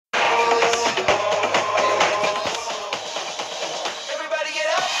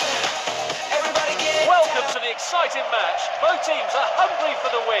Both teams are hungry for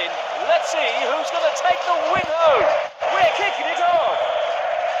the win. Let's see who's going to take the win home. We're kicking it off.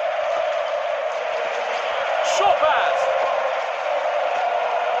 Short pass.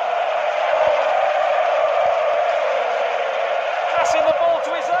 Passing the ball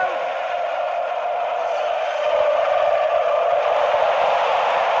to his own.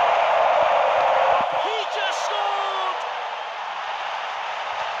 He just scored.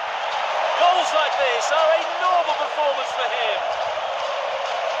 Goals like this are a normal performance for him.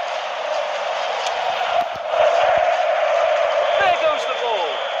 There goes the ball.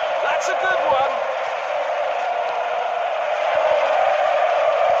 That's a good one.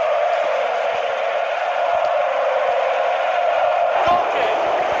 Goal kick.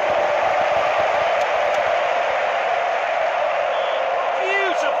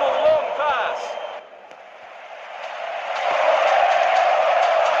 Beautiful long pass.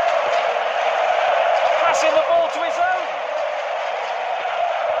 Passing the ball to his own.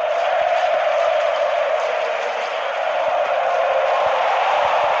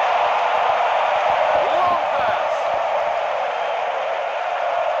 Long pass.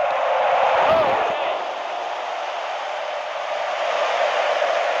 Long kick.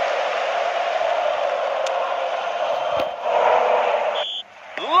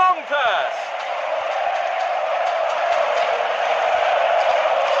 Long pass.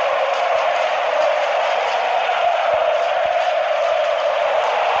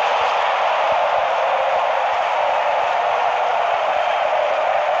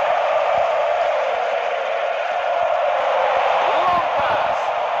 Long pass.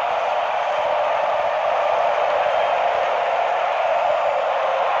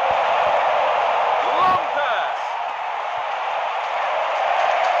 Long pass.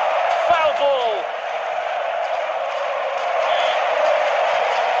 Foul ball.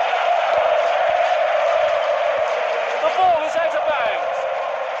 The ball is out of bounds.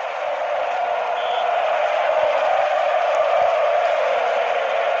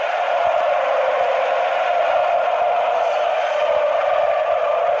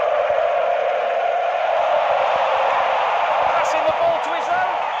 Passing the ball to his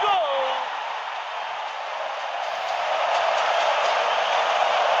own. Goal.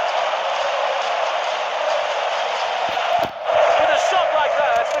 With a shot like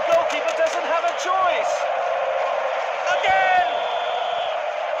that, the goalkeeper doesn't have a choice. Again!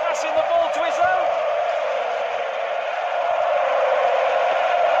 Passing the ball to his own.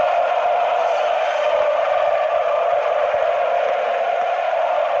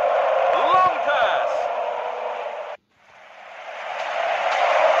 Long pass.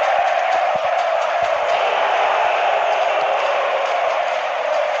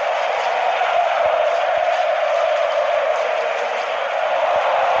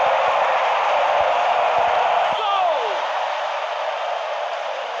 Goal!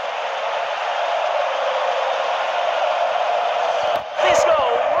 This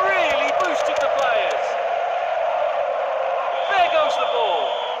goal really boosted the players. There goes the ball.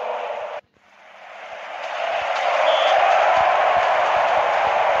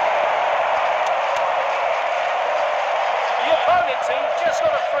 The opponent team just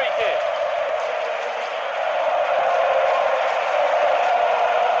got a free kick.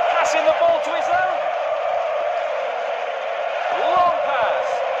 Passing the ball to his own. Long pass.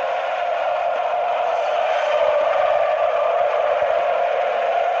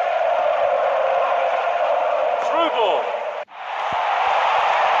 Through ball.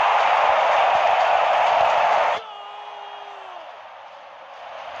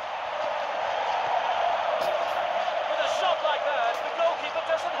 With a shot like that, the goalkeeper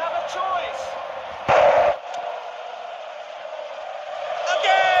doesn't have a choice.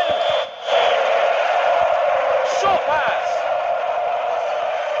 Again! Short pass.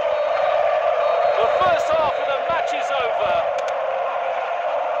 The first half of the match is over.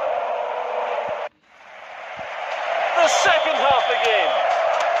 The second half begins.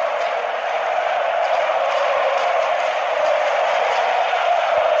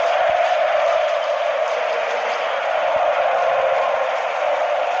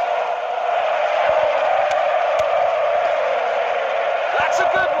 That's a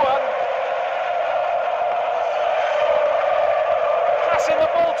good one. Passing the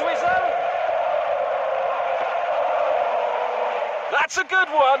ball to his own. That's a good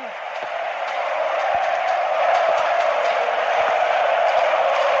one.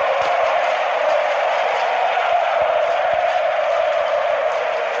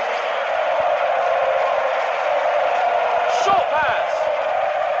 Short pass.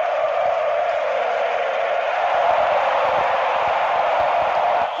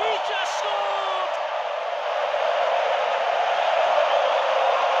 He just scored.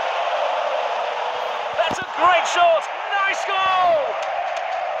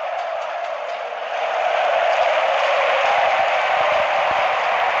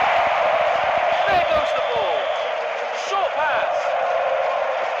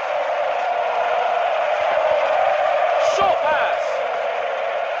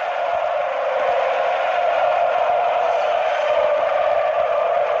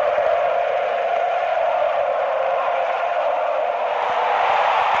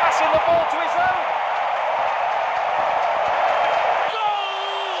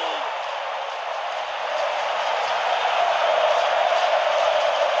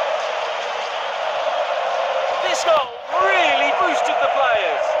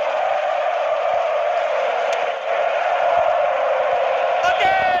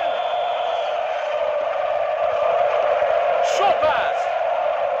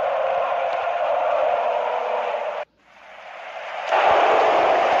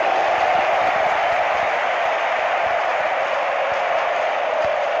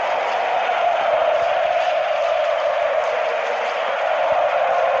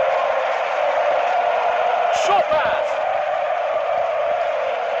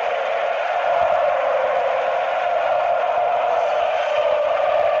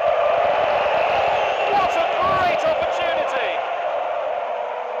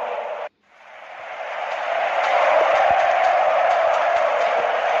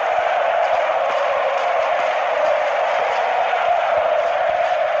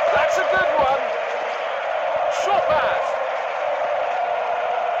 That's a good one. Chopin.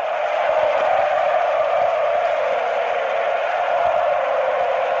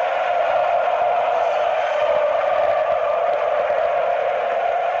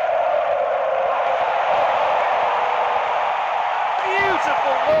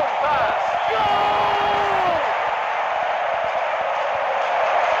 Beautiful long pass.